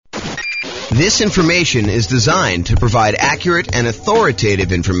This information is designed to provide accurate and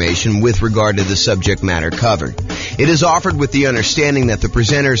authoritative information with regard to the subject matter covered. It is offered with the understanding that the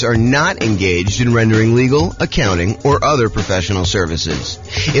presenters are not engaged in rendering legal, accounting, or other professional services.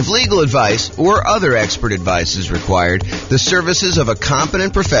 If legal advice or other expert advice is required, the services of a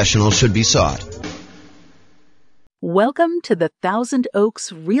competent professional should be sought. Welcome to the Thousand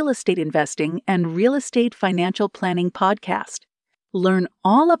Oaks Real Estate Investing and Real Estate Financial Planning Podcast. Learn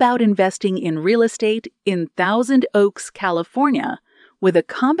all about investing in real estate in Thousand Oaks, California, with a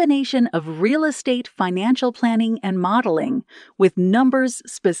combination of real estate financial planning and modeling with numbers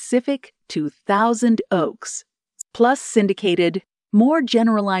specific to Thousand Oaks, plus syndicated, more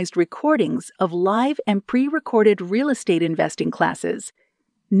generalized recordings of live and pre-recorded real estate investing classes,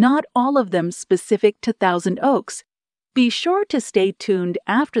 not all of them specific to Thousand Oaks. Be sure to stay tuned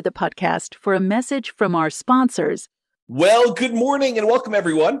after the podcast for a message from our sponsors. Well, good morning and welcome,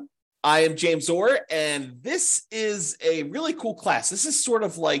 everyone. I am James Orr, and this is a really cool class. This is sort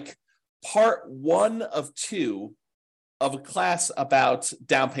of like part one of two of a class about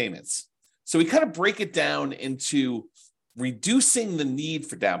down payments. So we kind of break it down into reducing the need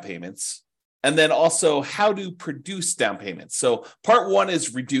for down payments and then also how to produce down payments. So part one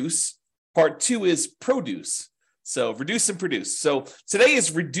is reduce, part two is produce. So reduce and produce. So today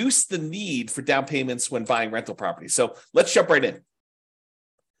is reduce the need for down payments when buying rental property. So let's jump right in.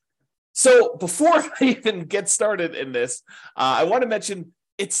 So before I even get started in this, I want to mention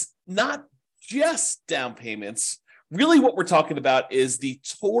it's not just down payments. Really what we're talking about is the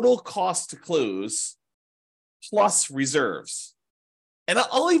total cost to close plus reserves. And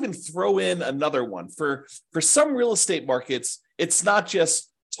I'll even throw in another one. For some real estate markets, it's not just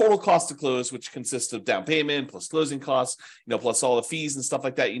total cost to close, which consists of down payment plus closing costs, plus all the fees and stuff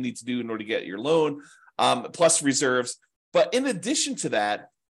like that you need to do in order to get your loan, plus reserves. But in addition to that,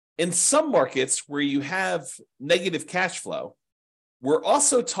 in some markets where you have negative cash flow, we're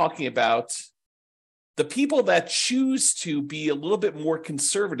also talking about the people that choose to be a little bit more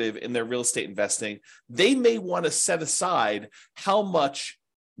conservative in their real estate investing. They may want to set aside how much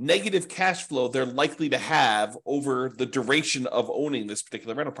negative cash flow they're likely to have over the duration of owning this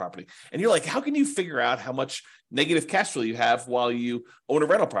particular rental property. And you're like, how can you figure out how much negative cash flow you have while you own a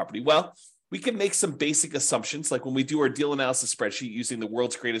rental property? Well, we can make some basic assumptions. Like when we do our deal analysis spreadsheet using the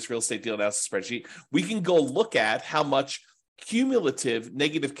world's greatest real estate deal analysis spreadsheet, we can go look at how much cumulative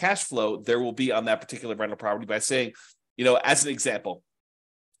negative cash flow there will be on that particular rental property by saying, as an example,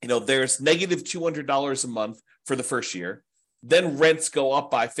 there's negative $200 a month for the first year. Then rents go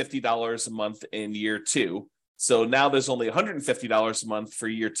up by $50 a month in year two. So now there's only $150 a month for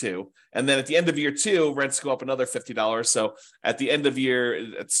year two. And then at the end of year two, rents go up another $50. So at the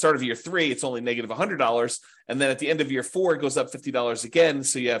start of year three, it's only negative $100. And then at the end of year four, it goes up $50 again.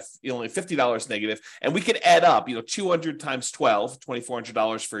 So you have only $50 negative. And we could add up, 200 times 12,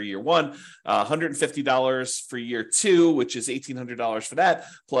 $2,400 for year one, $150 for year two, which is $1,800 for that.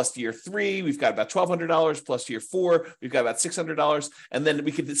 Plus year three, we've got about $1,200. Plus year four, we've got about $600. And then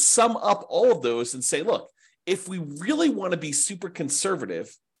we could sum up all of those and say, look, if we really want to be super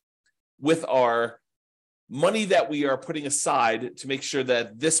conservative with our money that we are putting aside to make sure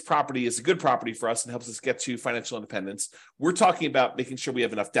that this property is a good property for us and helps us get to financial independence, we're talking about making sure we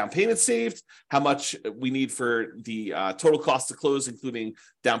have enough down payment saved, how much we need for the total cost to close, including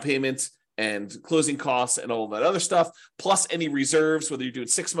down payments and closing costs and all that other stuff, plus any reserves, whether you're doing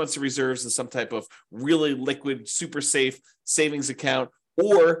 6 months of reserves in some type of really liquid, super safe savings account,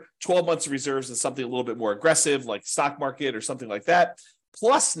 or 12 months of reserves in something a little bit more aggressive, like stock market or something like that.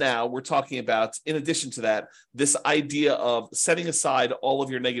 Plus now we're talking about, in addition to that, this idea of setting aside all of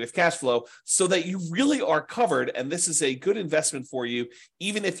your negative cash flow so that you really are covered. And this is a good investment for you,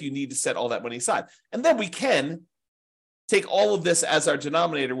 even if you need to set all that money aside. And then we can take all of this as our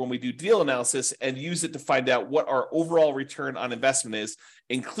denominator when we do deal analysis and use it to find out what our overall return on investment is,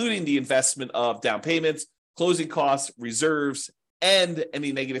 including the investment of down payments, closing costs, reserves, and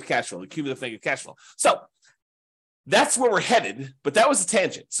any negative cash flow, the cumulative negative cash flow. So that's where we're headed, but that was a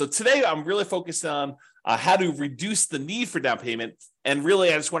tangent. So today I'm really focused on how to reduce the need for down payment. And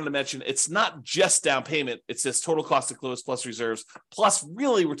really, I just wanted to mention, it's not just down payment. It's this total cost to close plus reserves. Plus,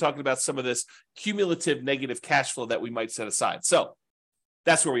 really, we're talking about some of this cumulative negative cash flow that we might set aside. So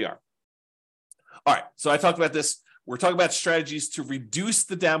that's where we are. All right. So I talked about this. We're talking about strategies to reduce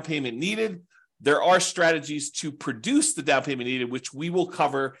the down payment needed. There are strategies to produce the down payment needed, which we will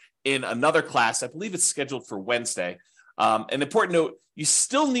cover in another class. I believe it's scheduled for Wednesday. An important note, you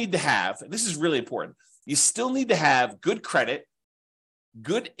still need to have, and this is really important, you still need to have good credit,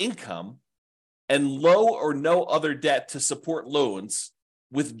 good income, and low or no other debt to support loans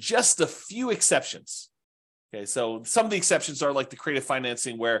with just a few exceptions. Okay, so some of the exceptions are like the creative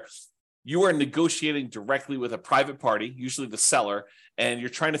financing where you are negotiating directly with a private party, usually the seller, and you're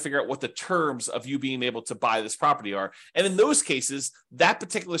trying to figure out what the terms of you being able to buy this property are. And in those cases, that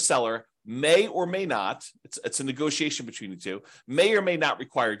particular seller may or may not, it's a negotiation between the two, may or may not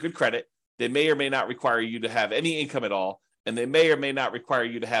require good credit. They may or may not require you to have any income at all. And they may or may not require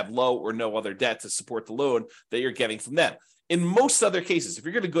you to have low or no other debt to support the loan that you're getting from them. In most other cases, if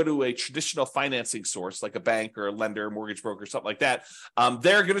you're going to go to a traditional financing source like a bank or a lender, mortgage broker, something like that,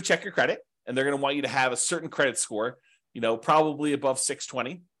 they're going to check your credit and they're going to want you to have a certain credit score, probably above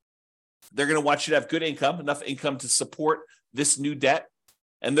 620. They're going to want you to have good income, enough income to support this new debt,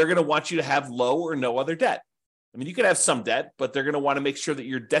 and they're going to want you to have low or no other debt. I mean, you could have some debt, but they're going to want to make sure that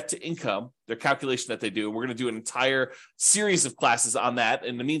your debt to income, their calculation that they do, we're going to do an entire series of classes on that.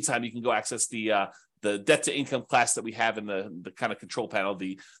 In the meantime, you can go access the debt to income class that we have in the kind of control panel,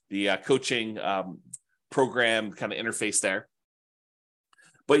 the coaching program kind of interface there.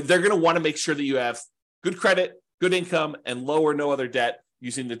 But they're going to want to make sure that you have good credit, good income, and low or no other debt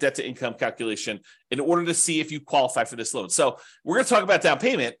using the debt to income calculation in order to see if you qualify for this loan. So we're going to talk about down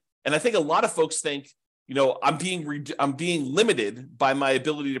payment. And I think a lot of folks think, I'm being limited by my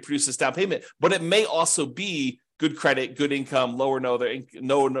ability to produce this down payment, but it may also be good credit, good income, low or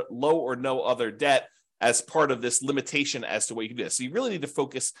no other debt as part of this limitation as to what you can do. So you really need to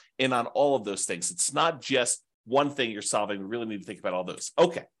focus in on all of those things. It's not just one thing you're solving. We really need to think about all those.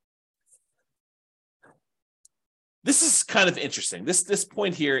 Okay. This is kind of interesting. This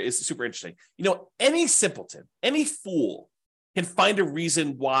point here is super interesting. Any simpleton, any fool can find a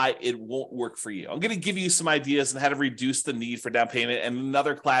reason why it won't work for you. I'm going to give you some ideas on how to reduce the need for down payment. And in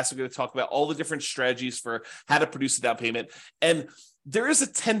another class, we're going to talk about all the different strategies for how to produce a down payment. And there is a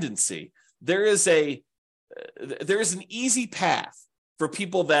tendency, there is an easy path for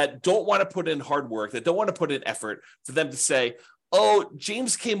people that don't want to put in hard work, that don't want to put in effort, for them to say, oh,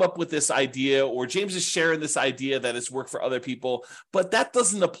 James came up with this idea, or James is sharing this idea that has worked for other people, but that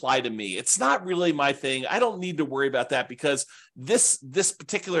doesn't apply to me. It's not really my thing. I don't need to worry about that because this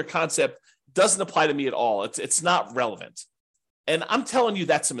particular concept doesn't apply to me at all. It's not relevant. And I'm telling you,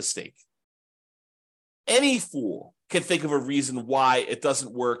 that's a mistake. Any fool can think of a reason why it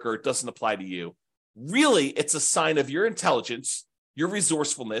doesn't work or it doesn't apply to you. Really, it's a sign of your intelligence, your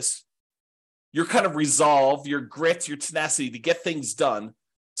resourcefulness, your kind of resolve, your grit, your tenacity to get things done,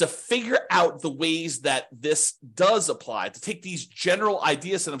 to figure out the ways that this does apply, to take these general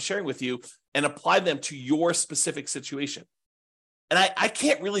ideas that I'm sharing with you and apply them to your specific situation. And I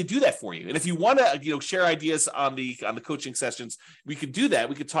can't really do that for you. And if you want to, share ideas on the coaching sessions, we could do that.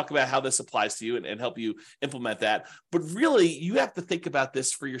 We could talk about how this applies to you and help you implement that. But really, you have to think about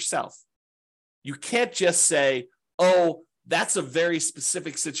this for yourself. You can't just say, oh, that's a very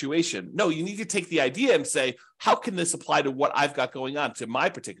specific situation. No, you need to take the idea and say, how can this apply to what I've got going on to my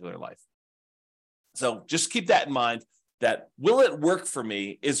particular life? So just keep that in mind, that will it work for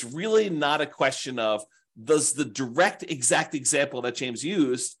me is really not a question of, does the direct exact example that James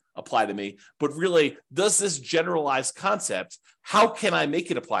used apply to me, but really, does this generalized concept, how can I make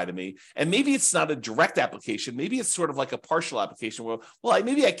it apply to me? And maybe it's not a direct application. Maybe it's sort of like a partial application where,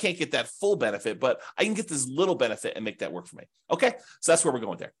 maybe I can't get that full benefit, but I can get this little benefit and make that work for me. Okay, so that's where we're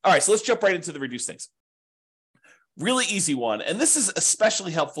going there. All right, so let's jump right into the reduce things. Really easy one. And this is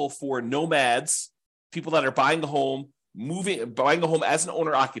especially helpful for nomads, people that are buying a home as an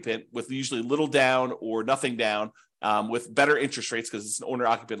owner occupant with usually little down or nothing down, with better interest rates because it's an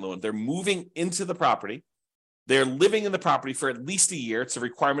owner-occupant loan. They're moving into the property. They're living in the property for at least a year. It's a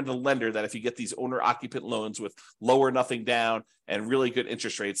requirement of the lender that if you get these owner-occupant loans with low or nothing down and really good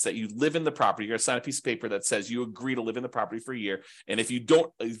interest rates, that you live in the property. You're going to sign a piece of paper that says you agree to live in the property for a year. And if you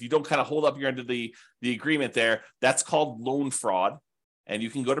don't kind of hold up your end of the agreement there, that's called loan fraud, and you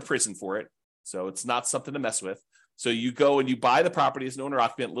can go to prison for it. So it's not something to mess with. So you go and you buy the property as an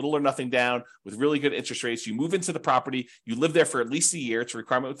owner-occupant, little or nothing down, with really good interest rates. You move into the property. You live there for at least a year. It's a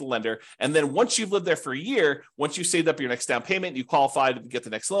requirement with the lender. And then once you've lived there for a year, once you saved up your next down payment, you qualify to get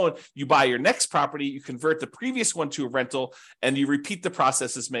the next loan, you buy your next property, you convert the previous one to a rental, and you repeat the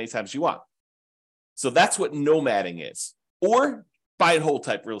process as many times as you want. So that's what nomading is, or buy and hold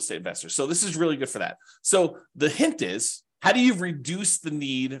type real estate investors. So this is really good for that. So the hint is, how do you reduce the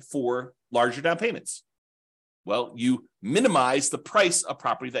need for larger down payments? Well, you minimize the price of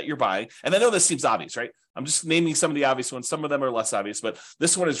property that you're buying. And I know this seems obvious, right? I'm just naming some of the obvious ones. Some of them are less obvious, but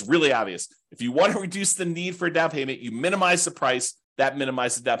this one is really obvious. If you want to reduce the need for a down payment, you minimize the price, that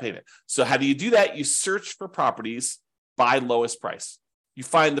minimizes the down payment. So how do you do that? You search for properties by lowest price. You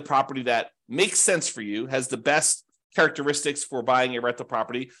find the property that makes sense for you, has the best characteristics for buying a rental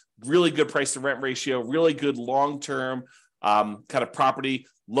property: really good price to rent ratio, really good long-term kind of property,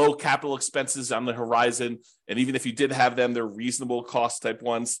 low capital expenses on the horizon. And even if you did have them, they're reasonable cost type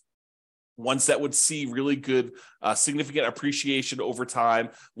ones that would see really good, significant appreciation over time,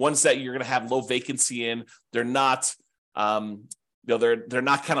 ones that you're going to have low vacancy in. They're not, they're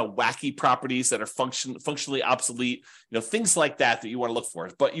not kind of wacky properties that are functionally obsolete, things like that you want to look for.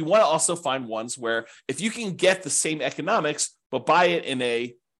 But you want to also find ones where if you can get the same economics, but buy it in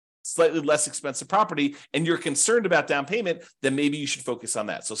a slightly less expensive property and you're concerned about down payment, then maybe you should focus on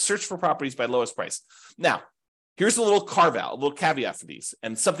that. So search for properties by lowest price. Now, here's a little carve out, a little caveat for these,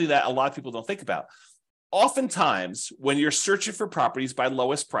 and something that a lot of people don't think about. Oftentimes, when you're searching for properties by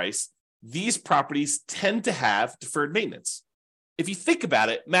lowest price, these properties tend to have deferred maintenance. If you think about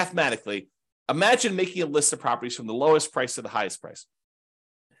it mathematically, imagine making a list of properties from the lowest price to the highest price.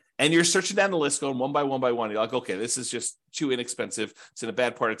 And you're searching down the list, going one by one by one. You're like, okay, this is just too inexpensive. It's in a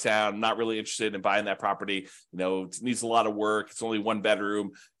bad part of town. I'm not really interested in buying that property. It needs a lot of work. It's only one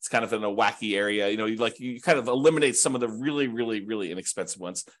bedroom. It's kind of in a wacky area. You kind of eliminate some of the really, really, really inexpensive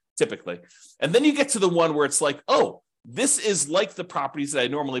ones typically. And then you get to the one where it's like, oh, this is like the properties that I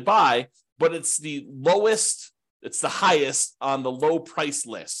normally buy, but it's the lowest. It's the highest on the low price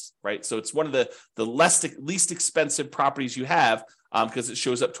list, right? So it's one of the least expensive properties you have because it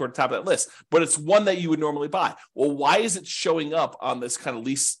shows up toward the top of that list, but it's one that you would normally buy. Well, why is it showing up on this kind of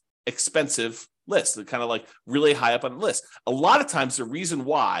least expensive list, kind of like really high up on the list? A lot of times the reason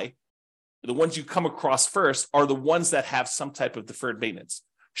why the ones you come across first are the ones that have some type of deferred maintenance.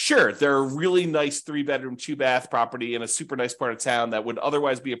 Sure, they're a really nice 3-bedroom, 2-bath property in a super nice part of town that would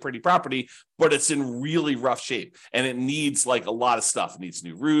otherwise be a pretty property, but it's in really rough shape and it needs like a lot of stuff. It needs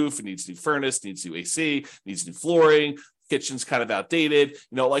new roof, it needs new furnace, it needs new AC, it needs new flooring, kitchen's kind of outdated.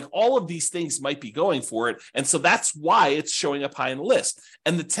 Like all of these things might be going for it. And so that's why it's showing up high on the list.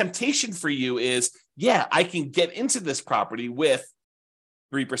 And the temptation for you is, yeah, I can get into this property with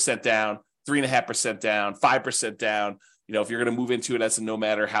 3% down, 3.5% down, 5% down. If you're going to move into it as a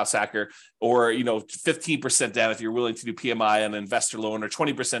nomad or house hacker, or 15% down if you're willing to do PMI on an investor loan, or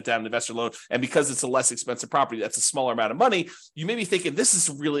 20% down an investor loan, and because it's a less expensive property, that's a smaller amount of money, you may be thinking this is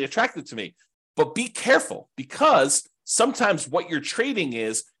really attractive to me. But be careful, because sometimes what you're trading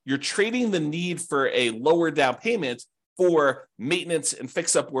is you're trading the need for a lower down payment for maintenance and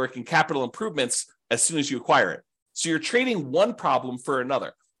fix-up work and capital improvements as soon as you acquire it. So you're trading one problem for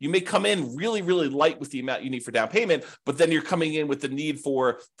another. You may come in really, really light with the amount you need for down payment, but then you're coming in with the need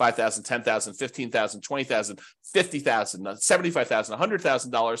for $5,000, $10,000, $15,000, $20,000, $50,000, $75,000,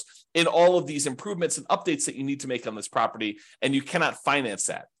 $100,000 in all of these improvements and updates that you need to make on this property, and you cannot finance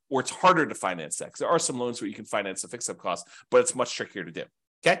that, or it's harder to finance that because there are some loans where you can finance the fix-up costs, but it's much trickier to do.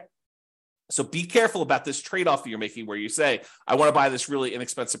 Okay. So be careful about this trade-off that you're making where you say, I want to buy this really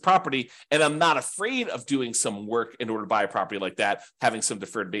inexpensive property, and I'm not afraid of doing some work in order to buy a property like that, having some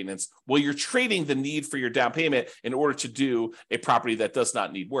deferred maintenance. Well, you're trading the need for your down payment in order to do a property that does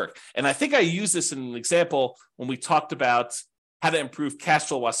not need work. And I think I used this in an example when we talked about how to improve cash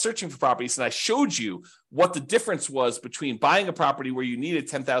flow while searching for properties. And I showed you what the difference was between buying a property where you needed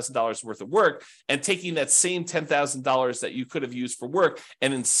 $10,000 worth of work and taking that same $10,000 that you could have used for work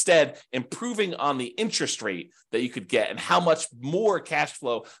and instead improving on the interest rate that you could get, and how much more cash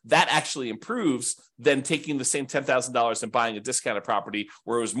flow that actually improves than taking the same $10,000 and buying a discounted property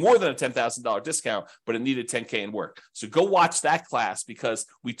where it was more than a $10,000 discount, but it needed $10K in work. So go watch that class, because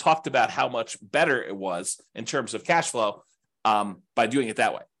we talked about how much better it was in terms of cash flow by doing it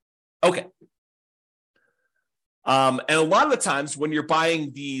that way. Okay. And a lot of the times when you're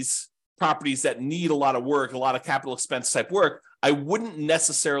buying these properties that need a lot of work, a lot of capital expense type work, I wouldn't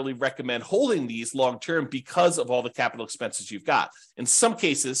necessarily recommend holding these long-term because of all the capital expenses you've got. In some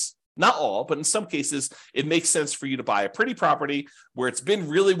cases, not all, but in some cases, it makes sense for you to buy a pretty property where it's been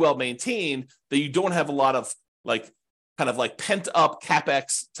really well maintained, that you don't have a lot of kind of pent up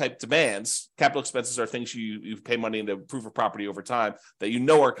CapEx type demands. Capital expenses are things you pay money to improve a property over time that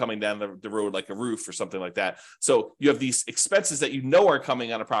are coming down the road, like a roof or something like that. So you have these expenses that are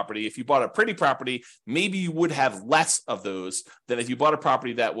coming on a property. If you bought a pretty property, maybe you would have less of those than if you bought a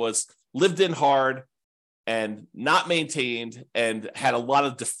property that was lived in hard and not maintained and had a lot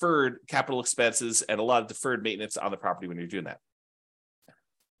of deferred capital expenses and a lot of deferred maintenance on the property when you're doing that.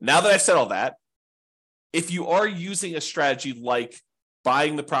 Now that I've said all that, if you are using a strategy like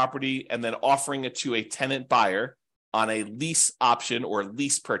buying the property and then offering it to a tenant buyer on a lease option or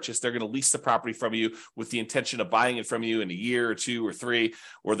lease purchase. They're going to lease the property from you with the intention of buying it from you in a year or 2 or 3,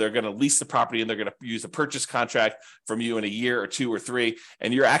 or they're going to lease the property and they're going to use a purchase contract from you in a year or 2 or 3,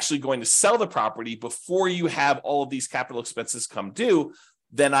 and you're actually going to sell the property before you have all of these capital expenses come due,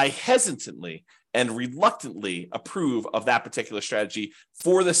 then I hesitantly and reluctantly approve of that particular strategy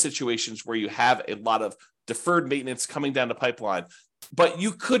for the situations where you have a lot of deferred maintenance coming down the pipeline. But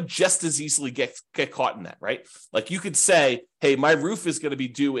you could just as easily get caught in that, right? Like you could say, hey, my roof is going to be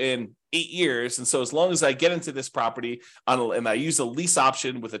due in 8 years. And so as long as I get into this property and I use a lease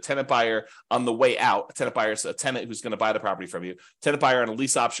option with a tenant buyer on the way out, a tenant buyer is a tenant who's going to buy the property from you. Tenant buyer on a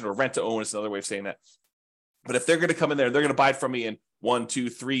lease option or rent to own is another way of saying that. But if they're going to come in there, they're going to buy it from me in 1, 2,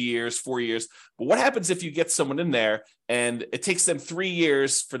 3 years, 4 years. But what happens if you get someone in there and it takes them 3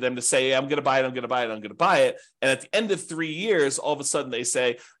 years for them to say, I'm going to buy it, I'm going to buy it, I'm going to buy it. And at the end of 3 years, all of a sudden they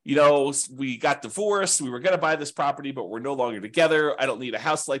say, you know, we got divorced. We were going to buy this property, but we're no longer together. I don't need a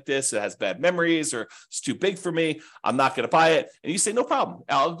house like this. It has bad memories or it's too big for me. I'm not going to buy it. And you say, no problem.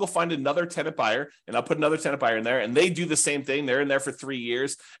 I'll go find another tenant buyer and I'll put another tenant buyer in there. And they do the same thing. They're in there for 3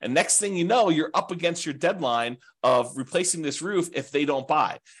 years. And next thing you know, you're up against your deadline of replacing this roof if they don't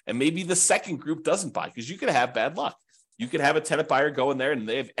buy. And maybe the second group doesn't buy because you could have bad luck. You could have a tenant buyer go in there and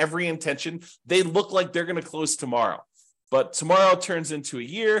they have every intention. They look like they're going to close tomorrow. But tomorrow turns into a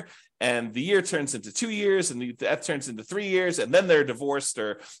year, and the year turns into 2 years, and that turns into 3 years, and then they're divorced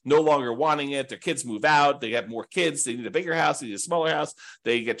or no longer wanting it. Their kids move out. They have more kids. They need a bigger house. They need a smaller house.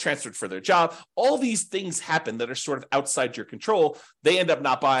 They get transferred for their job. All these things happen that are sort of outside your control. They end up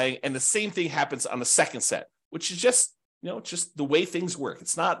not buying, and the same thing happens on the second set, which is just, just the way things work.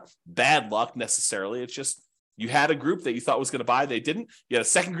 It's not bad luck necessarily. It's just you had a group that you thought was going to buy, they didn't. You had a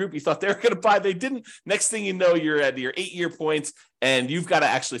second group you thought they were going to buy, they didn't. Next thing you know, you're at your 8-year points and you've got to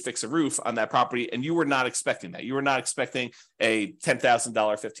actually fix a roof on that property. And you were not expecting that. You were not expecting a $10,000,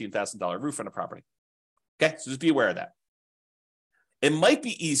 $15,000 roof on a property. Okay, so just be aware of that. It might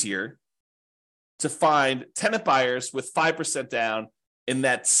be easier to find tenant buyers with 5% down in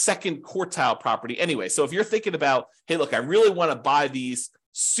that second quartile property anyway. So if you're thinking about, hey, look, I really want to buy these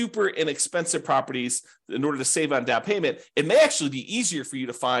super inexpensive properties in order to save on down payment, it may actually be easier for you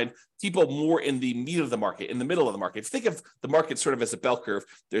to find people more in the meat of the market, in the middle of the market. Think of the market sort of as a bell curve.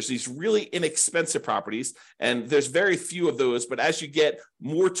 There's these really inexpensive properties, and there's very few of those. But as you get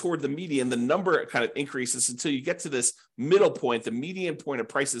more toward the median, the number kind of increases until you get to this middle point, the median point of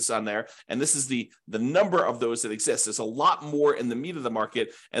prices on there. And this is the number of those that exist. There's a lot more in the meat of the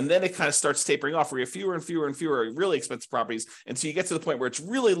market. And then it kind of starts tapering off where you have fewer and fewer and fewer really expensive properties until you get to the point where it's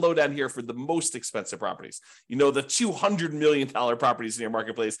really low down here for the most expensive properties. The $200 million properties in your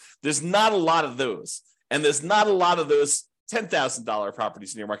marketplace, there's not a lot of those. And there's not a lot of those $10,000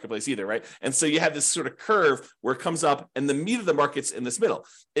 properties in your marketplace either, right? And so you have this sort of curve where it comes up and the meat of the market's in this middle.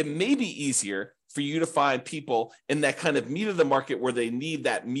 It may be easier for you to find people in that kind of meat of the market where they need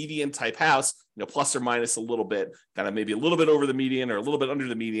that median type house, plus or minus a little bit, kind of maybe a little bit over the median or a little bit under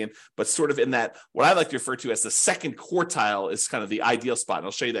the median, but sort of in that, what I like to refer to as the second quartile is kind of the ideal spot. And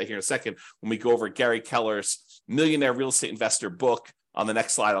I'll show you that here in a second when we go over Gary Keller's Millionaire Real Estate Investor book. On the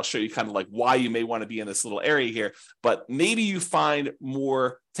next slide, I'll show you kind of like why you may want to be in this little area here, but maybe you find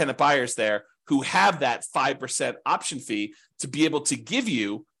more tenant buyers there who have that 5% option fee to be able to give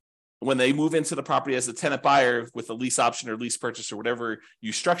you when they move into the property as a tenant buyer with a lease option or lease purchase or whatever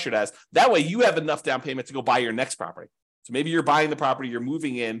you structured as. That way you have enough down payment to go buy your next property. So maybe you're buying the property, you're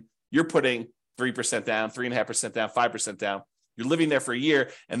moving in, you're putting 3% down, 3.5% down, 5% down. You're living there for a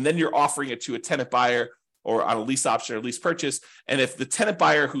year, and then you're offering it to a tenant buyer or on a lease option or lease purchase. And if the tenant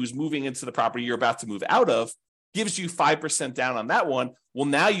buyer who's moving into the property you're about to move out of gives you 5% down on that one, well,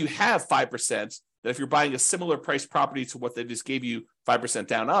 now you have 5% that if you're buying a similar price property to what they just gave you 5%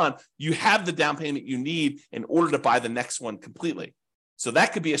 down on, you have the down payment you need in order to buy the next one completely. So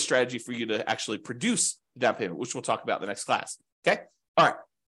that could be a strategy for you to actually produce the down payment, which we'll talk about in the next class. Okay. All right.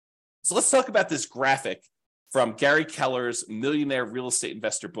 So let's talk about this graphic from Gary Keller's Millionaire Real Estate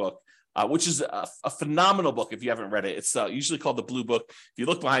Investor book. Which is a phenomenal book if you haven't read it. It's usually called the Blue Book. If you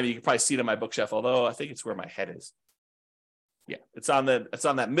look behind me, you can probably see it on my bookshelf, although I think it's where my head is. Yeah, it's on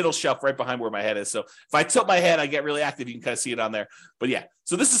that middle shelf right behind where my head is. So if I tilt my head, I get really active. You can kind of see it on there. But yeah,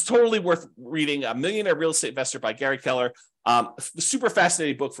 so this is totally worth reading. A Millionaire Real Estate Investor by Gary Keller. Super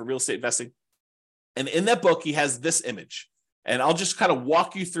fascinating book for real estate investing. And in that book, he has this image. And I'll just kind of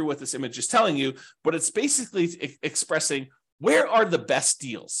walk you through what this image is telling you. But it's basically expressing where are the best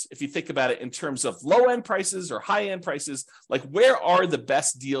deals? If you think about it in terms of low-end prices or high-end prices, like where are the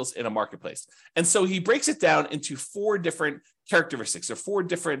best deals in a marketplace? And so he breaks it down into 4 different characteristics or 4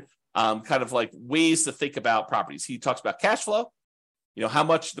 different kind of like ways to think about properties. He talks about cash flow, how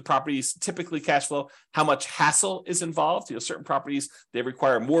much the properties typically cash flow, how much hassle is involved. Certain properties, they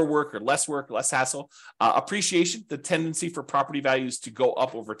require more work, less hassle. Appreciation, the tendency for property values to go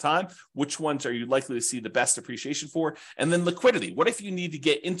up over time. Which ones are you likely to see the best appreciation for? And then liquidity. What if you need to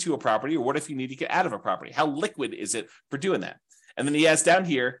get into a property, or what if you need to get out of a property? How liquid is it for doing that? And then he has down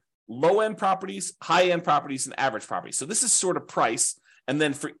here, low-end properties, high-end properties, and average properties. So this is sort of price. And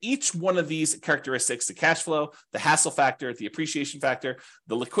then for each one of these characteristics, the cash flow, the hassle factor, the appreciation factor,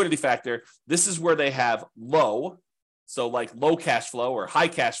 the liquidity factor, this is where they have low. So like low cash flow or high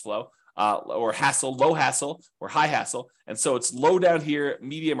cash flow, or hassle, low hassle or high hassle. And so it's low down here,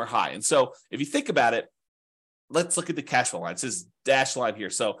 medium or high. And so if you think about it, let's look at the cash flow line. It says dashed line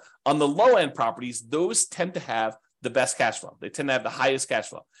here. So on the low end properties, those tend to have the best cash flow. They tend to have the highest cash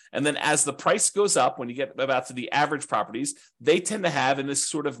flow. And then as the price goes up, when you get about to the average properties, they tend to have in this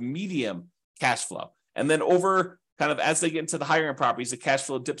sort of medium cash flow. And then over kind of as they get into the higher end properties, the cash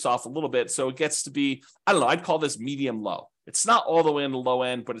flow dips off a little bit. So it gets to be, I'd call this medium low. It's not all the way in the low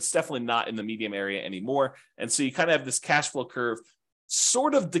end, but it's definitely not in the medium area anymore. And so you kind of have this cash flow curve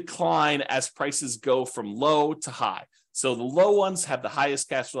sort of decline as prices go from low to high. So the low ones have the highest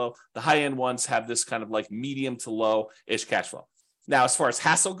cash flow. The high end ones have this kind of like medium to low-ish cash flow. Now, as far as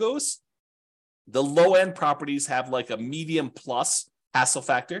hassle goes, the low end properties have like a medium plus hassle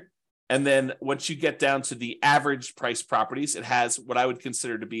factor. And then once you get down to the average price properties, it has what I would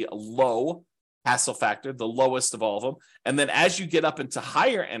consider to be a low hassle factor, the lowest of all of them. And then as you get up into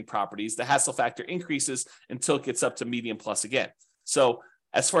higher end properties, the hassle factor increases until it gets up to medium plus again. So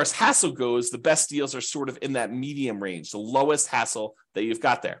as far as hassle goes, the best deals are sort of in that medium range, the lowest hassle that you've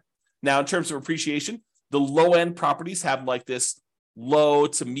got there. Now, in terms of appreciation, the low end properties have like this low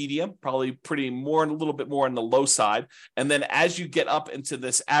to medium, probably a little bit more on the low side. And then as you get up into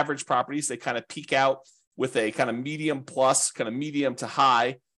this average properties, they kind of peak out with a kind of medium plus, kind of medium to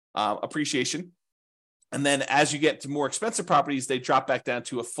high appreciation. And then as you get to more expensive properties, they drop back down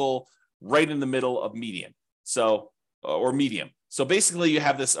to a full right in the middle of median. Or medium. So basically you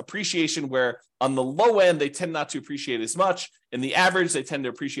have this appreciation where on the low end, they tend not to appreciate as much. In the average, they tend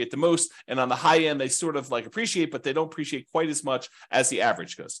to appreciate the most. And on the high end, they sort of like appreciate, but they don't appreciate quite as much as the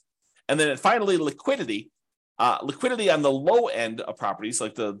average goes. And then finally, liquidity. Liquidity on the low end of properties,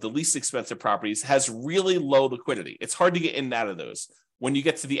 like the least expensive properties, has really low liquidity. It's hard to get in and out of those. When you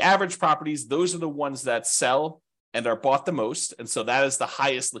get to the average properties, those are the ones that sell and are bought the most. And so that is the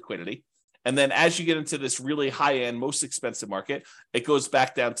highest liquidity. And then as you get into this really high-end, most expensive market, it goes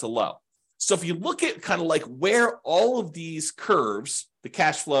back down to low. So if you look at kind of like where all of these curves, the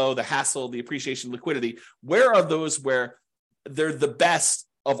cash flow, the hassle, the appreciation, liquidity, where are those where they're the best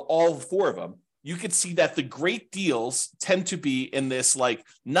of all four of them, you can see that the great deals tend to be in this like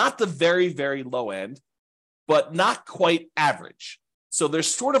not the very, very low end, but not quite average. So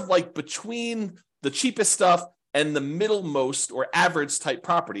there's sort of like between the cheapest stuff and the middlemost or average type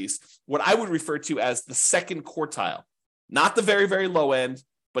properties, what I would refer to as the second quartile, not the very, very low end,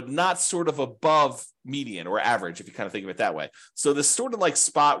 but not sort of above median or average, if you kind of think of it that way. So this sort of like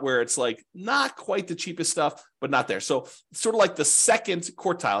spot where it's like not quite the cheapest stuff, but not there. So sort of like the second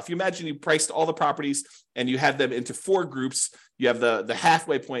quartile. If you imagine you priced all the properties and you had them into four groups, you have the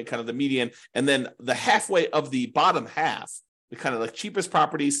halfway point, kind of the median, and then the halfway of the bottom half, the kind of like cheapest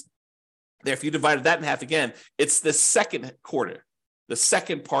properties. There, if you divided that in half again, it's the second quarter. The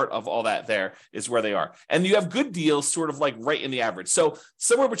second part of all that there is where they are. And you have good deals sort of like right in the average. So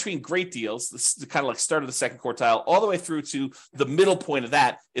somewhere between great deals, this is the kind of like start of the second quartile, all the way through to the middle point of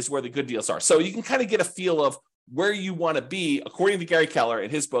that is where the good deals are. So you can kind of get a feel of where you want to be, according to Gary Keller in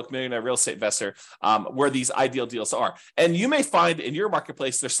his book, Millionaire Real Estate Investor, where these ideal deals are. And you may find in your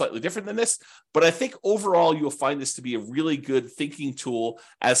marketplace, they're slightly different than this, but I think overall, you'll find this to be a really good thinking tool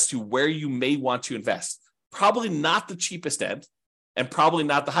as to where you may want to invest. Probably not the cheapest end, and probably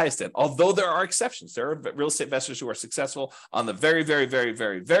not the highest end, although there are exceptions. There are real estate investors who are successful on the very, very, very,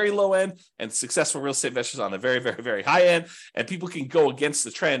 very, very low end and successful real estate investors on the very, very, very high end, and people can go against the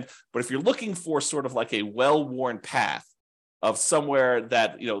trend. But if you're looking for sort of like a well-worn path of somewhere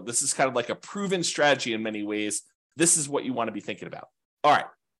that, this is kind of like a proven strategy in many ways, this is what you want to be thinking about. All right.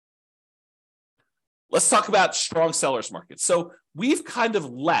 Let's talk about strong sellers market. So we've kind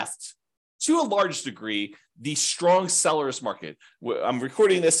of left, to a large degree, the strong sellers market. I'm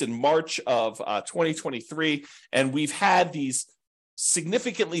recording this in March of 2023, and we've had these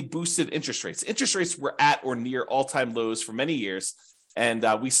significantly boosted interest rates. Interest rates were at or near all-time lows for many years. And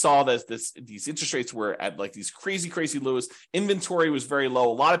we saw that these interest rates were at like these crazy, crazy lows. Inventory was very low.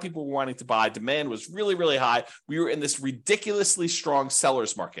 A lot of people were wanting to buy. Demand was really, really high. We were in this ridiculously strong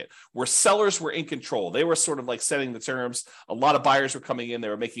seller's market where sellers were in control. They were sort of like setting the terms. A lot of buyers were coming in. They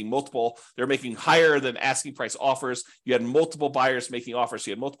were making higher than asking price offers. You had multiple buyers making offers.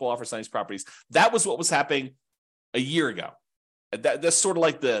 You had multiple offers on these properties. That was what was happening a year ago. That's sort of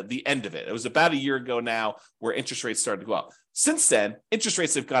like the end of it. It was about a year ago now where interest rates started to go up. Since then, interest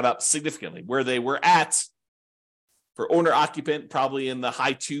rates have gone up significantly. Where they were at for owner-occupant, probably in the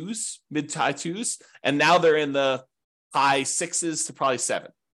high twos, mid to high twos, and now they're in the high sixes to probably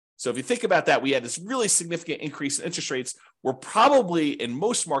 7. So if you think about that, we had this really significant increase in interest rates. We're probably in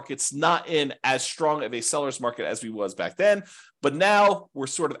most markets not in as strong of a seller's market as we was back then, but now we're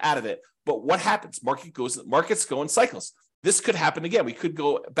sort of out of it. But what happens? Markets go in cycles. This could happen again. We could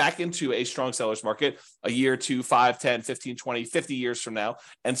go back into a strong seller's market a year, 2, 5, 10, 15, 20, 50 years from now.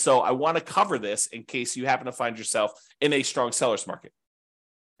 And so I want to cover this in case you happen to find yourself in a strong seller's market.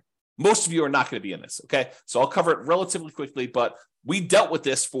 Most of you are not going to be in this, okay? So I'll cover it relatively quickly, but we dealt with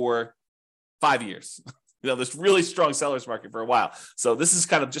this for 5 years. This really strong seller's market for a while. So this is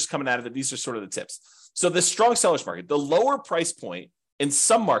kind of just coming out of it. These are sort of the tips. So this strong seller's market, the lower price point in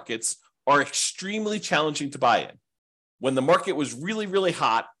some markets are extremely challenging to buy in. When the market was really, really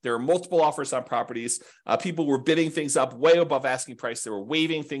hot, there were multiple offers on properties. People were bidding things up way above asking price. They were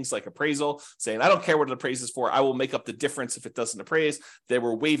waiving things like appraisal, saying, I don't care what it appraises for. I will make up the difference if it doesn't appraise. They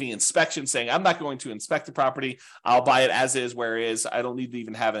were waiving inspection, saying, I'm not going to inspect the property. I'll buy it as is, where it is. I don't need to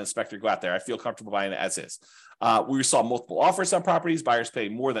even have an inspector go out there. I feel comfortable buying it as is. We saw multiple offers on properties, buyers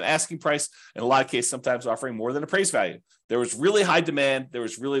paying more than asking price, in a lot of cases, sometimes offering more than appraised value. There was really high demand. There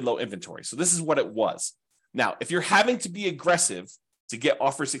was really low inventory. So this is what it was. Now, if you're having to be aggressive to get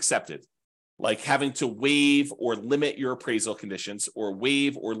offers accepted, like having to waive or limit your appraisal conditions or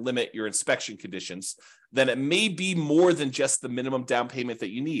waive or limit your inspection conditions, then it may be more than just the minimum down payment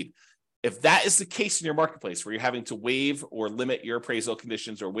that you need. If that is the case in your marketplace where you're having to waive or limit your appraisal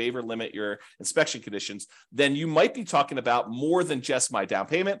conditions or waive or limit your inspection conditions, then you might be talking about more than just my down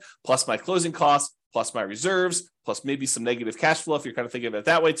payment, plus my closing costs, plus my reserves, plus maybe some negative cash flow if you're kind of thinking of it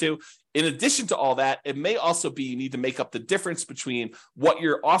that way too. In addition to all that, it may also be you need to make up the difference between what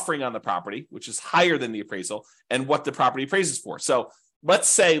you're offering on the property, which is higher than the appraisal, and what the property appraises for. So let's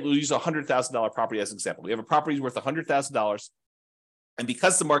say we'll use a $100,000 property as an example. We have a property worth $100,000. And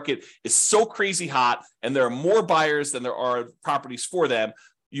because the market is so crazy hot and there are more buyers than there are properties for them,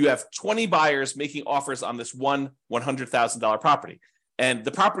 you have 20 buyers making offers on this one $100,000 property. And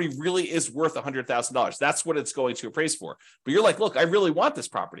the property really is worth $100,000. That's what it's going to appraise for. But you're like, look, I really want this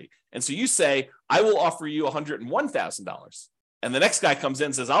property. And so you say, I will offer you $101,000. And the next guy comes in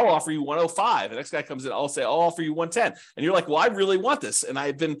and says, I'll offer you 105. The next guy comes in, I'll say, I'll offer you 110. And you're like, well, I really want this. And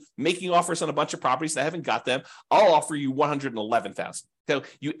I've been making offers on a bunch of properties and I haven't got them. I'll offer you 111,000. So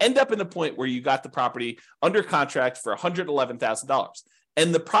you end up in the point where you got the property under contract for $111,000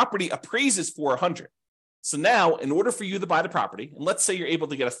 and the property appraises for 100. So now in order for you to buy the property, and let's say you're able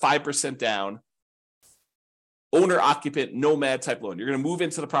to get a 5% down owner occupant nomad type loan. You're going to move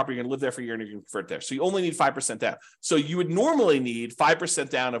into the property, you're going to live there for a year and you're going to convert there. So you only need 5% down. So you would normally need 5%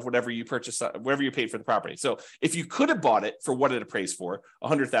 down of whatever you purchased, whatever you paid for the property. So if you could have bought it for what it appraised for,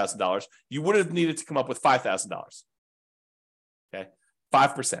 $100,000, you would have needed to come up with $5,000. Okay.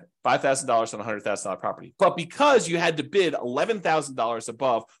 5%, $5,000 on a $100,000 property. But because you had to bid $11,000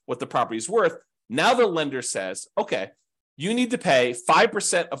 above what the property is worth, now the lender says, okay, you need to pay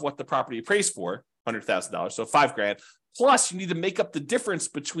 5% of what the property appraised for, $100,000, so $5,000, plus you need to make up the difference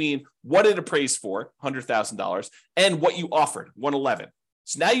between what it appraised for, $100,000, and what you offered, $111,000.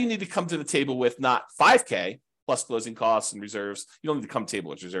 So now you need to come to the table with not $5,000 plus closing costs and reserves. You don't need to come to the table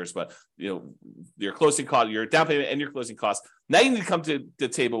with reserves, but your closing cost, your down payment, and your closing costs. Now you need to come to the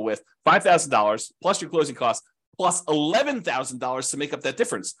table with $5,000 plus your closing costs plus $11,000 to make up that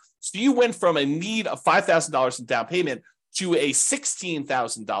difference. So you went from a need of $5,000 in down payment to a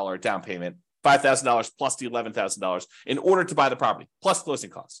 $16,000 down payment, $5,000 plus the $11,000 in order to buy the property, plus closing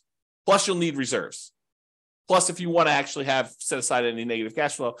costs. Plus you'll need reserves. Plus if you want to actually have set aside any negative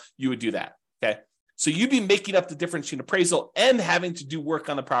cash flow, you would do that, okay? So you'd be making up the difference between appraisal and having to do work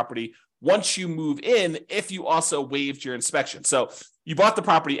on the property once you move in if you also waived your inspection. So you bought the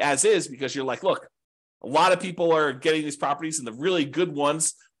property as is because you're like, look, a lot of people are getting these properties and the really good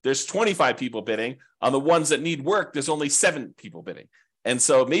ones, there's 25 people bidding. On the ones that need work, there's only 7 people bidding. And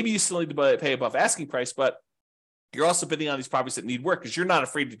so maybe you still need to pay above asking price, but you're also bidding on these properties that need work because you're not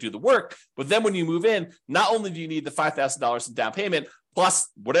afraid to do the work. But then when you move in, not only do you need the $5,000 in down payment,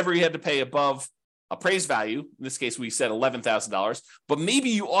 plus whatever you had to pay above appraised value. In this case, we said $11,000, but maybe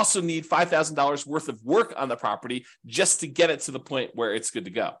you also need $5,000 worth of work on the property just to get it to the point where it's good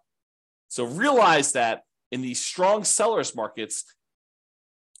to go. So realize that in these strong sellers markets,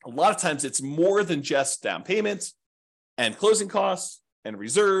 a lot of times it's more than just down payments and closing costs and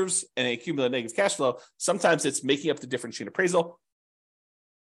reserves and a cumulative negative cash flow. Sometimes it's making up the difference in appraisal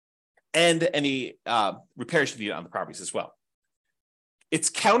and any repairs you need on the properties as well. It's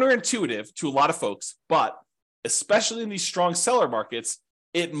counterintuitive to a lot of folks, but especially in these strong seller markets,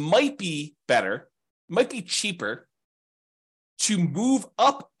 it might be better, might be cheaper to move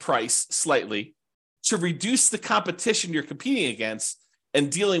up price slightly to reduce the competition you're competing against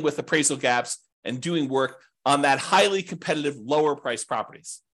and dealing with appraisal gaps and doing work on that highly competitive, lower price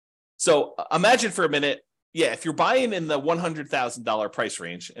properties. So imagine for a minute, if you're buying in the $100,000 price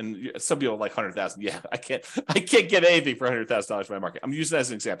range, and some people are like 100,000, I can't get anything for $100,000 in my market. I'm using that as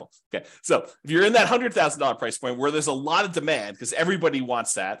an example. Okay, so if you're in that $100,000 price point where there's a lot of demand because everybody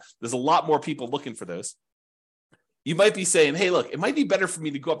wants that, there's a lot more people looking for those. You might be saying, hey, look, it might be better for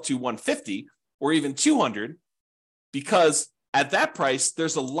me to go up to 150 or even 200 because at that price,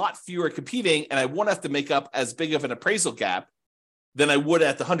 there's a lot fewer competing and I won't have to make up as big of an appraisal gap than I would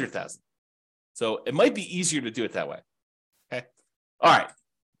at the 100,000. So it might be easier to do it that way. Okay. All right.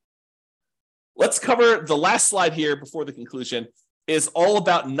 Let's cover the last slide here before the conclusion is all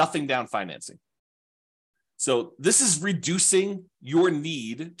about nothing down financing. So this is reducing your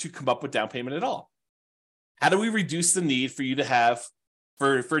need to come up with down payment at all. How do we reduce the need for you to have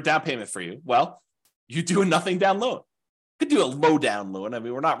for down payment for you? Well, you do a nothing down loan. Could do a low down loan. I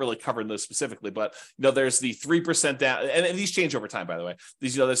mean, we're not really covering those specifically, but there's the 3% down, and these change over time, by the way.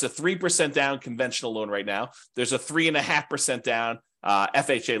 There's a 3% down conventional loan right now. There's a 3.5% down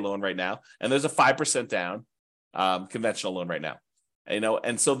FHA loan right now, and there's a 5% down conventional loan right now.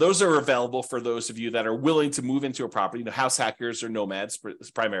 And so those are available for those of you that are willing to move into a property, house hackers or nomads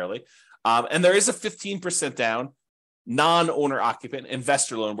primarily. And there is a 15% down non-owner occupant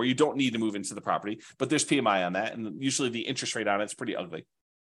investor loan where you don't need to move into the property, but there's PMI on that. And usually the interest rate on it's pretty ugly.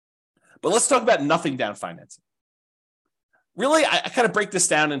 But let's talk about nothing down financing. Really, I kind of break this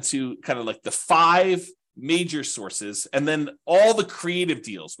down into kind of like the 5 major sources and then all the creative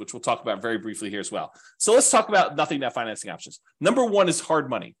deals, which we'll talk about very briefly here as well. So let's talk about nothing down financing options. Number 1 is hard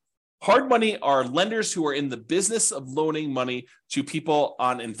money. Hard money are lenders who are in the business of loaning money to people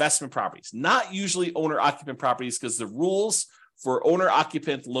on investment properties, not usually owner-occupant properties, because the rules for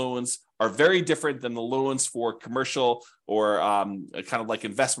owner-occupant loans are very different than the loans for commercial or kind of like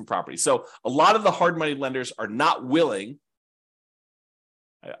investment properties. So a lot of the hard money lenders are not willing.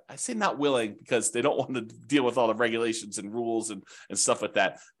 I say not willing because they don't want to deal with all the regulations and rules and stuff like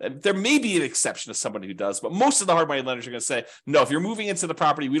that. There may be an exception to somebody who does, but most of the hard money lenders are going to say, no, if you're moving into the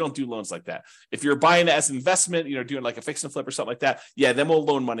property, we don't do loans like that. If you're buying it as an investment, doing like a fix and flip or something like that, then we'll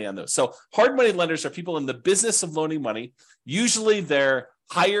loan money on those. So hard money lenders are people in the business of loaning money. Usually they're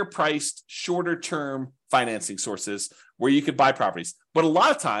higher priced, shorter term financing sources where you could buy properties. But a lot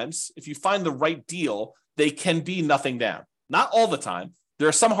of times, if you find the right deal, they can be nothing down. Not all the time. There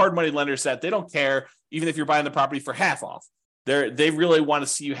are some hard money lenders that they don't care, even if you're buying the property for half off. They really want to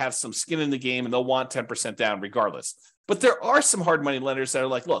see you have some skin in the game and they'll want 10% down regardless. But there are some hard money lenders that are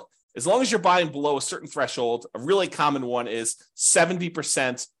like, look, as long as you're buying below a certain threshold, a really common one is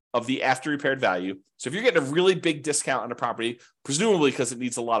 70% of the after repaired value. So if you're getting a really big discount on a property, presumably because it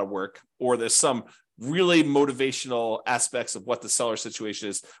needs a lot of work, or there's some really motivational aspects of what the seller situation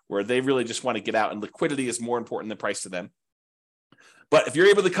is where they really just want to get out and liquidity is more important than price to them. But if you're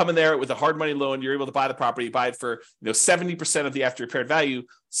able to come in there with a hard money loan, you're able to buy the property, buy it for 70% of the after repaired value.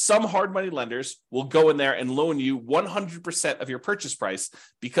 Some hard money lenders will go in there and loan you 100% of your purchase price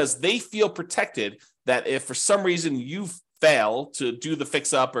because they feel protected that if for some reason you fail to do the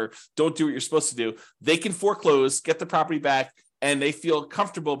fix up or don't do what you're supposed to do, they can foreclose, get the property back, and they feel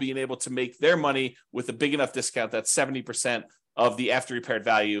comfortable being able to make their money with a big enough discount that's 70% of the after repaired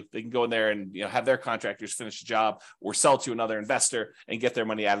value. They can go in there and have their contractors finish the job or sell to another investor and get their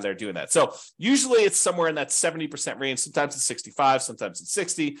money out of there doing that. So usually it's somewhere in that 70% range. Sometimes it's 65, sometimes it's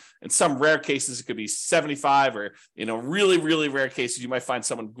 60. In some rare cases, it could be 75 or, really, really rare cases, you might find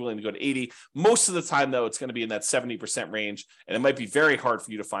someone willing to go to 80. Most of the time, though, it's going to be in that 70% range. And it might be very hard for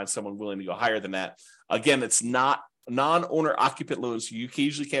you to find someone willing to go higher than that. Again, it's not non-owner occupant loans. You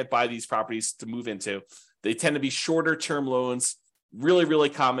usually can't buy these properties to move into. They tend to be shorter term loans, really, really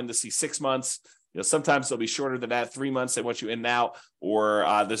common to see 6 months. Sometimes they'll be shorter than that, 3 months. They want you in now, or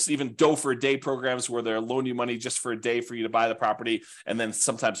there's even dough for a day programs where they'll loan you money just for a day for you to buy the property, and then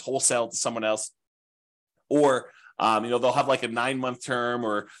sometimes wholesale to someone else. Or They'll have like a 9-month term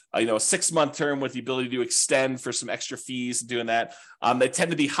or a 6-month term with the ability to extend for some extra fees and doing that. They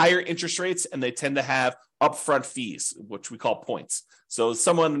tend to be higher interest rates, and they tend to have upfront fees, which we call points. So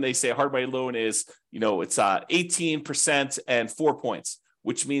they say a hard money loan is, it's 18% and 4 points,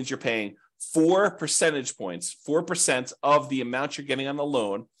 which means you're paying 4 percentage points, 4% of the amount you're getting on the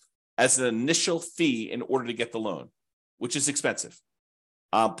loan as an initial fee in order to get the loan, which is expensive.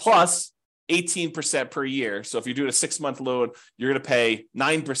 Plus 18% per year. So if you're doing a 6-month loan, you're going to pay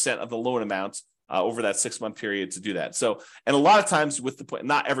 9% of the loan amount over that 6-month period to do that. So, and a lot of times with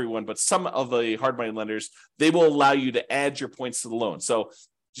not everyone, but some of the hard money lenders, they will allow you to add your points to the loan. So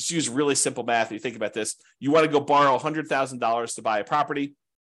just use really simple math. If you think about this, you want to go borrow $100,000 to buy a property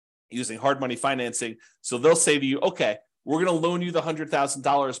using hard money financing. So they'll say to you, okay, we're going to loan you the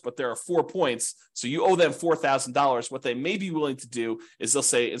 $100,000, but there are 4 points. So you owe them $4,000. What they may be willing to do is they'll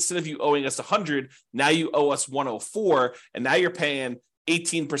say, instead of you owing us 100, now you owe us 104. And now you're paying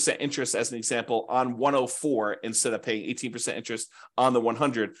 18% interest, as an example, on 104 instead of paying 18% interest on the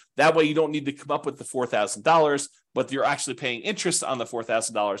 100. That way you don't need to come up with the $4,000, but you're actually paying interest on the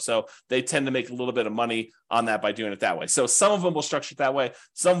 $4,000. So they tend to make a little bit of money on that by doing it that way. So some of them will structure it that way.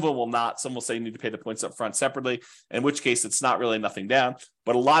 Some of them will not. Some will say you need to pay the points up front separately, in which case it's not really nothing down.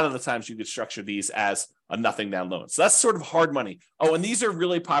 But a lot of the times you could structure these as a nothing down loan. So that's sort of hard money. Oh, and these are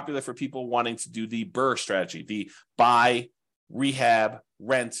really popular for people wanting to do the BRRRR strategy, the buy, rehab,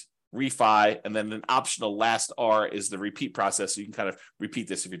 rent, refi, and then an optional last R is the repeat process. So you can kind of repeat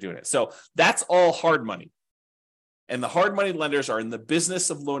this if you're doing it. So that's all hard money. And the hard money lenders are in the business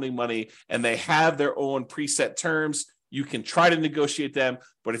of loaning money, and they have their own preset terms. You can try to negotiate them,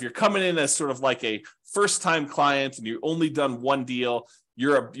 but if you're coming in as sort of like a first-time client and you've only done one deal,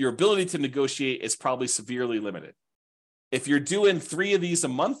 your ability to negotiate is probably severely limited. If you're doing 3 of these a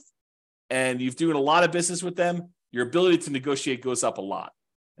month and you're doing a lot of business with them, your ability to negotiate goes up a lot,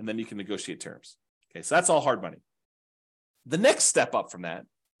 and then you can negotiate terms. Okay, so that's all hard money. The next step up from that,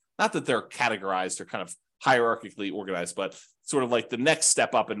 not that they're categorized or kind of hierarchically organized, but sort of like the next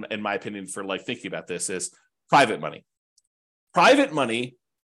step up, in my opinion, for like thinking about this is private money. Private money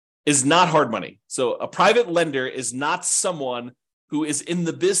is not hard money. So a private lender is not someone who is in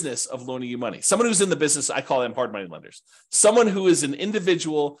the business of loaning you money. Someone who's in the business, I call them hard money lenders. Someone who is an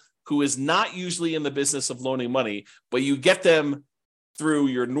individual who is not usually in the business of loaning money, but you get them through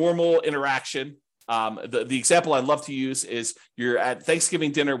your normal interaction. The example I love to use is you're at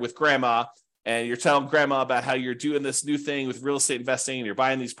Thanksgiving dinner with grandma, and you're telling grandma about how you're doing this new thing with real estate investing and you're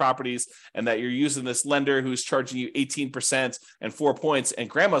buying these properties and that you're using this lender who's charging you 18% and 4 points. And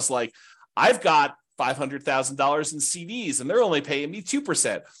grandma's like, I've got $500,000 in CDs and they're only paying me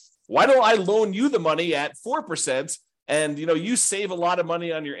 2%. Why don't I loan you the money at 4%? And, you save a lot of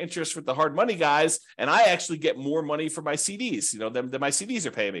money on your interest with the hard money guys, and I actually get more money for my CDs, than my CDs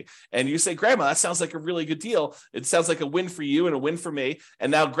are paying me. And you say, grandma, that sounds like a really good deal. It sounds like a win for you and a win for me.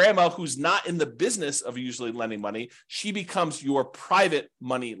 And now grandma, who's not in the business of usually lending money, she becomes your private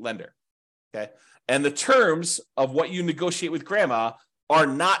money lender. Okay. And the terms of what you negotiate with grandma are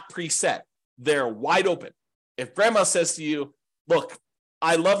not preset. They're wide open. If grandma says to you, look,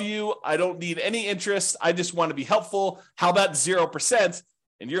 I love you. I don't need any interest. I just want to be helpful. How about 0%?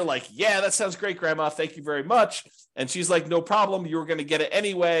 And you're like, yeah, that sounds great, grandma. Thank you very much. And she's like, no problem. You were going to get it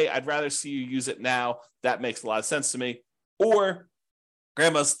anyway. I'd rather see you use it now. That makes a lot of sense to me. Or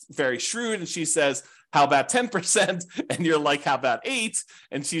grandma's very shrewd and she says, how about 10%? And you're like, how about 8?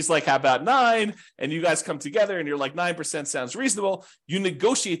 And she's like, how about 9? And you guys come together and you're like, 9% sounds reasonable. You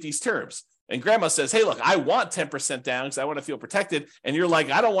negotiate these terms. And grandma says, hey, look, I want 10% down because I want to feel protected. And you're like,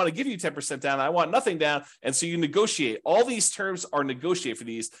 I don't want to give you 10% down. I want nothing down. And so you negotiate. All these terms are negotiated for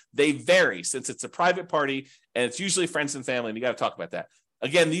these. They vary since it's a private party and it's usually friends and family. And you got to talk about that.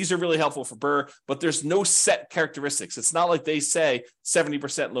 Again, these are really helpful for BRRRR, but there's no set characteristics. It's not like they say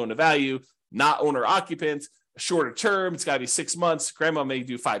 70% loan to value, not owner occupant, shorter term. It's got to be 6 months. Grandma may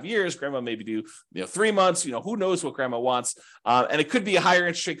do 5 years. Grandma maybe do 3 months. Who knows what grandma wants? And it could be a higher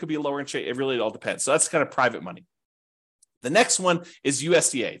interest rate, could be a lower interest rate. It really all depends. So that's kind of private money. The next one is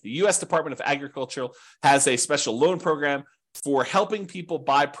USDA. The U.S. Department of Agriculture has a special loan program for helping people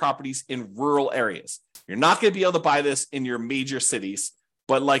buy properties in rural areas. You're not going to be able to buy this in your major cities,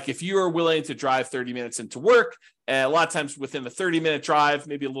 but like if you are willing to drive 30 minutes into work, and a lot of times within the 30-minute drive,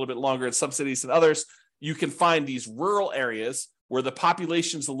 maybe a little bit longer in some cities than others, you can find these rural areas where the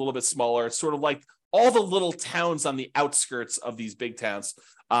population's a little bit smaller. It's sort of like all the little towns on the outskirts of these big towns.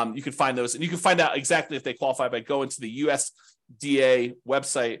 You can find those, and you can find out exactly if they qualify by going to the USDA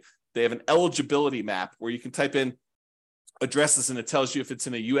website. They have an eligibility map where you can type in addresses and it tells you if it's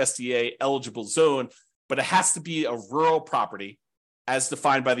in a USDA eligible zone but it has to be a rural property as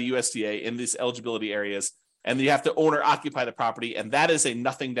defined by the USDA in these eligibility areas. And you have to own or occupy the property. And that is a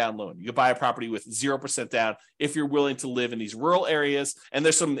nothing down loan. You can buy a property with 0% down if you're willing to live in these rural areas. And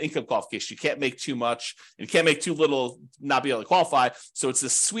there's some income qualifications. You can't make too much and you can't make too little, not be able to qualify. So it's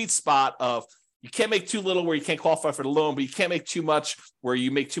this sweet spot of you can't make too little where you can't qualify for the loan, but you can't make too much where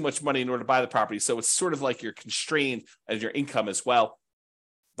you make too much money in order to buy the property. So it's sort of like you're constrained as your income as well.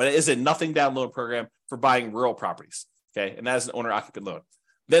 But it is a nothing down loan program for buying rural properties. Okay. And that is an owner occupant loan.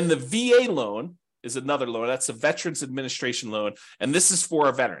 Then the VA loan is another loan. That's a Veterans Administration loan. And this is for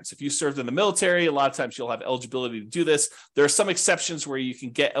our veterans. If you served in the military, a lot of times you'll have eligibility to do this. There are some exceptions where you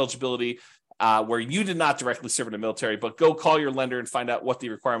can get eligibility where you did not directly serve in the military, but go call your lender and find out what the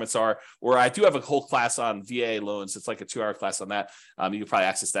requirements are. Or I do have a whole class on VA loans. It's like a 2-hour class on that. You can probably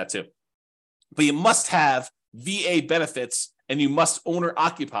access that too. But you must have VA benefits and you must own or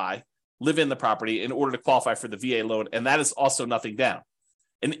occupy, live in the property in order to qualify for the VA loan. And that is also nothing down.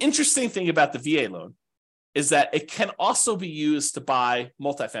 An interesting thing about the VA loan is that it can also be used to buy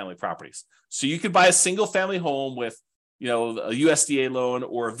multifamily properties. So you could buy a single family home with, a USDA loan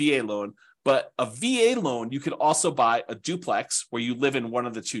or a VA loan, but a VA loan, you could also buy a duplex where you live in one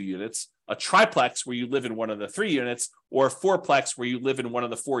of the 2 units, a triplex where you live in one of the 3 units, or a fourplex where you live in one of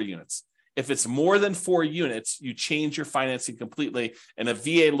the 4 units. If it's more than 4 units, you change your financing completely, and a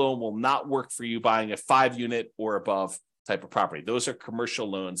VA loan will not work for you buying a 5-unit or above type of property. Those are commercial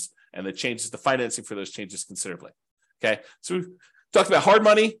loans, and it changes the financing for those changes considerably. Okay, so we talked about hard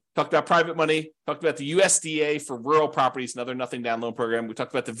money, talked about private money, talked about the USDA for rural properties, another nothing down loan program. We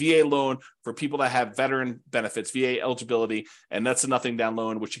talked about the VA loan for people that have veteran benefits, VA eligibility, and that's a nothing down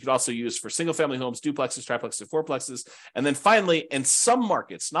loan, which you could also use for single family homes, duplexes, triplexes, fourplexes. And then finally, in some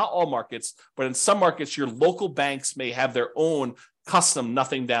markets, not all markets, but in some markets, your local banks may have their own custom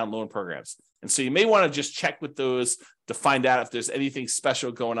nothing down loan programs. And so you may want to just check with those to find out if there's anything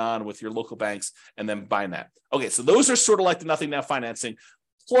special going on with your local banks and then buying that. Okay, so those are sort of like the nothing down financing.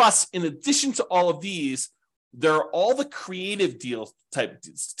 Plus, in addition to all of these, there are all the creative deal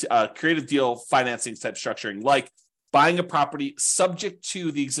financing type structuring, like buying a property subject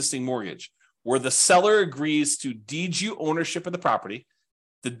to the existing mortgage, where the seller agrees to deed you ownership of the property.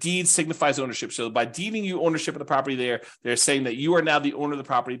 The deed signifies ownership. So by deeding you ownership of the property, they're saying that you are now the owner of the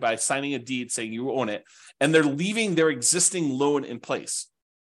property by signing a deed saying you own it. And they're leaving their existing loan in place,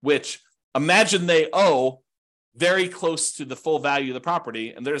 which imagine they owe very close to the full value of the property.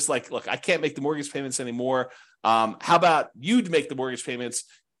 And they're just like, look, I can't make the mortgage payments anymore. How about you make the mortgage payments?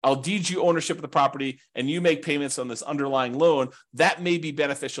 I'll deed you ownership of the property and you make payments on this underlying loan. That may be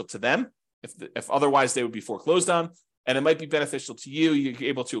beneficial to them if otherwise they would be foreclosed on. And it might be beneficial to you. You're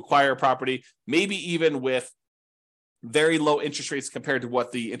able to acquire a property, maybe even with very low interest rates compared to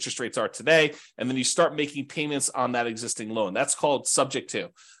what the interest rates are today. And then you start making payments on that existing loan. That's called subject to.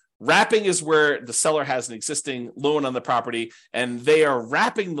 Wrapping is where the seller has an existing loan on the property and they are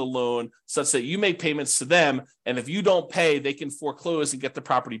wrapping the loan such that you make payments to them. And if you don't pay, they can foreclose and get the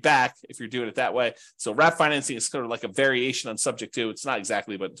property back if you're doing it that way. So wrap financing is sort of like a variation on subject to. It's not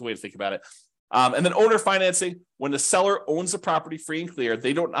exactly, but it's a way to think about it. And then owner financing, when the seller owns the property free and clear,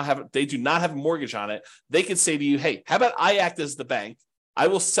 they do not have a mortgage on it. They can say to you, hey, how about I act as the bank? I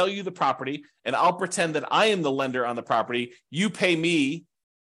will sell you the property and I'll pretend that I am the lender on the property. You pay me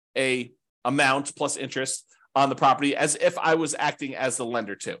a amount plus interest on the property as if I was acting as the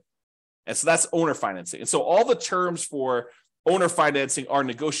lender too. And so that's owner financing. And so all the terms for owner financing are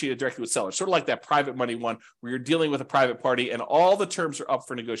negotiated directly with sellers, sort of like that private money one where you're dealing with a private party and all the terms are up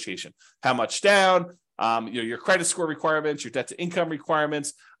for negotiation. How much down, your credit score requirements, your debt to income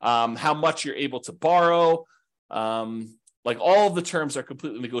requirements, how much you're able to borrow. Like all of the terms are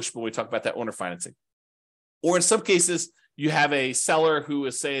completely negotiable when we talk about that owner financing. Or in some cases, you have a seller who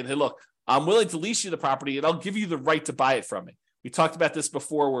is saying, hey, look, I'm willing to lease you the property and I'll give you the right to buy it from me. We talked about this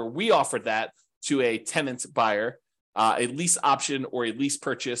before where we offered that to a tenant buyer. A lease option or a lease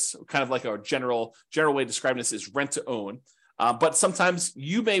purchase, kind of like our general way of describing this is rent to own. But sometimes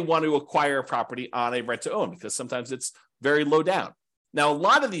you may want to acquire a property on a rent to own because sometimes it's very low down. Now, a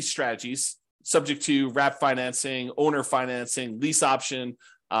lot of these strategies, subject to wrap financing, owner financing, lease option,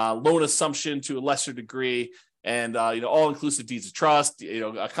 loan assumption to a lesser degree, and all-inclusive deeds of trust,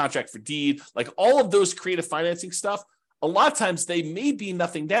 a contract for deed, like all of those creative financing stuff, a lot of times they may be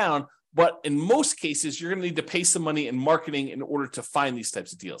nothing down. But in most cases, you're going to need to pay some money in marketing in order to find these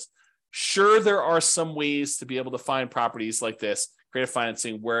types of deals. Sure, there are some ways to be able to find properties like this, creative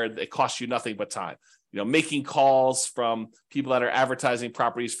financing, where it costs you nothing but time. making calls from people that are advertising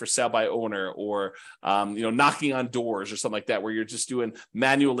properties for sale by owner, or knocking on doors or something like that, where you're just doing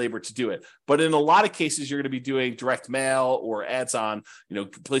manual labor to do it. But in a lot of cases, you're going to be doing direct mail or ads on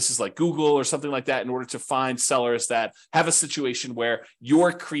places like Google or something like that in order to find sellers that have a situation where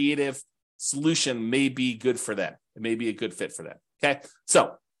your creative solution may be good for them. It may be a good fit for them. Okay,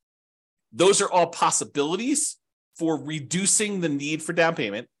 so those are all possibilities for reducing the need for down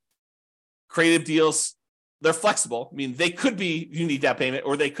payment. Creative deals, they're flexible. I mean, they could be you need down payment,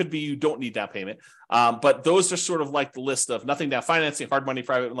 or they could be you don't need down payment. But those are sort of like the list of nothing down financing, hard money,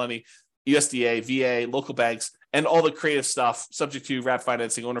 private money, USDA, VA, local banks, and all the creative stuff subject to wrap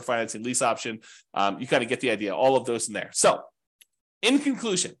financing, owner financing, lease option. You kind of get the idea, all of those in there. So in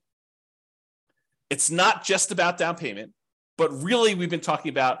conclusion, it's not just about down payment, but really we've been talking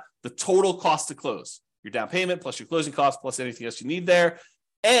about the total cost to close, your down payment plus your closing costs plus anything else you need there,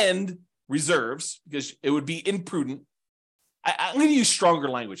 and reserves, because it would be imprudent. I'm going to use stronger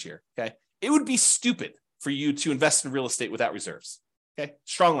language here. Okay. It would be stupid for you to invest in real estate without reserves. Okay.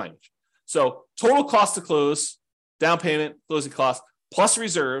 Strong language. So total cost to close, down payment, closing costs, plus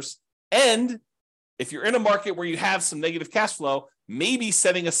reserves. And if you're in a market where you have some negative cash flow, maybe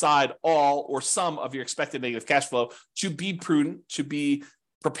setting aside all or some of your expected negative cash flow to be prudent, to be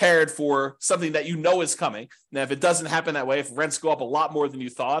prepared for something that is coming. Now, if it doesn't happen that way, if rents go up a lot more than you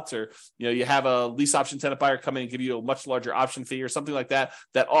thought, or you have a lease option tenant buyer come in and give you a much larger option fee or something like that,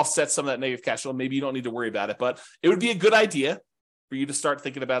 that offsets some of that negative cash flow, maybe you don't need to worry about it. But it would be a good idea for you to start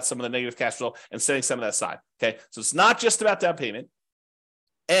thinking about some of the negative cash flow and setting some of that aside. Okay, so it's not just about down payment.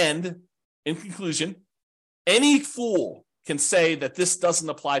 And in conclusion, any fool can say that this doesn't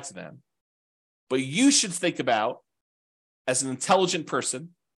apply to them, but you should think about, as an intelligent person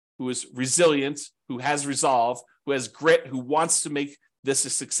who is resilient, who has resolve, who has grit, who wants to make this a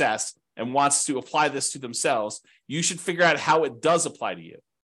success and wants to apply this to themselves, you should figure out how it does apply to you.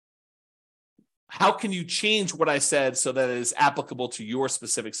 How can you change what I said so that it is applicable to your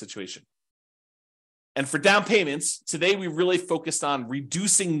specific situation? And for down payments, today we really focused on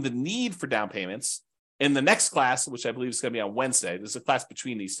reducing the need for down payments. In the next class, which I believe is going to be on Wednesday, there's a class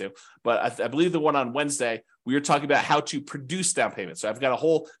between these two, but I believe the one on Wednesday, we were talking about how to produce down payments. So I've got a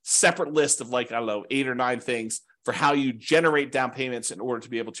whole separate list of 8 or 9 things for how you generate down payments in order to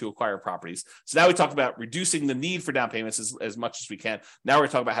be able to acquire properties. So now we talked about reducing the need for down payments as much as we can. Now we're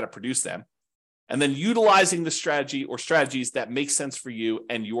talking about how to produce them, and then utilizing the strategy or strategies that make sense for you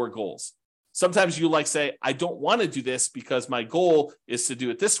and your goals. Sometimes you say, I don't want to do this because my goal is to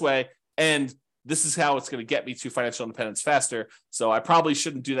do it this way, and this is how it's going to get me to financial independence faster. So I probably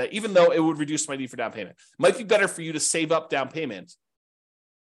shouldn't do that, even though it would reduce my need for down payment. It might be better for you to save up down payment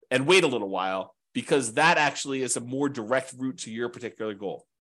and wait a little while, because that actually is a more direct route to your particular goal.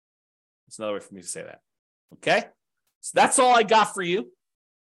 That's another way for me to say that. Okay? So that's all I got for you.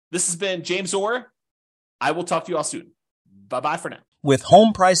 This has been James Orr. I will talk to you all soon. Bye-bye for now. With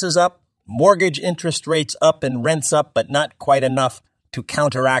home prices up, mortgage interest rates up, and rents up, but not quite enough to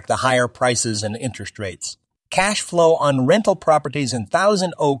counteract the higher prices and interest rates, cash flow on rental properties in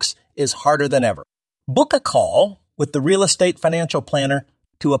Thousand Oaks is harder than ever. Book a call with the Real Estate Financial Planner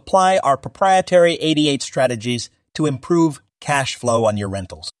to apply our proprietary 88 strategies to improve cash flow on your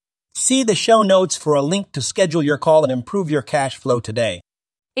rentals. See the show notes for a link to schedule your call and improve your cash flow today.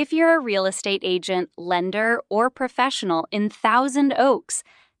 If you're a real estate agent, lender, or professional in Thousand Oaks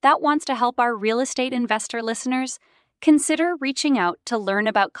that wants to help our real estate investor listeners, consider reaching out to learn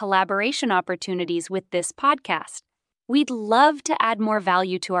about collaboration opportunities with this podcast. We'd love to add more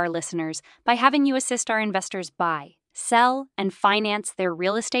value to our listeners by having you assist our investors buy, sell, and finance their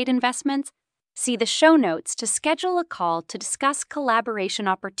real estate investments. See the show notes to schedule a call to discuss collaboration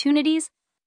opportunities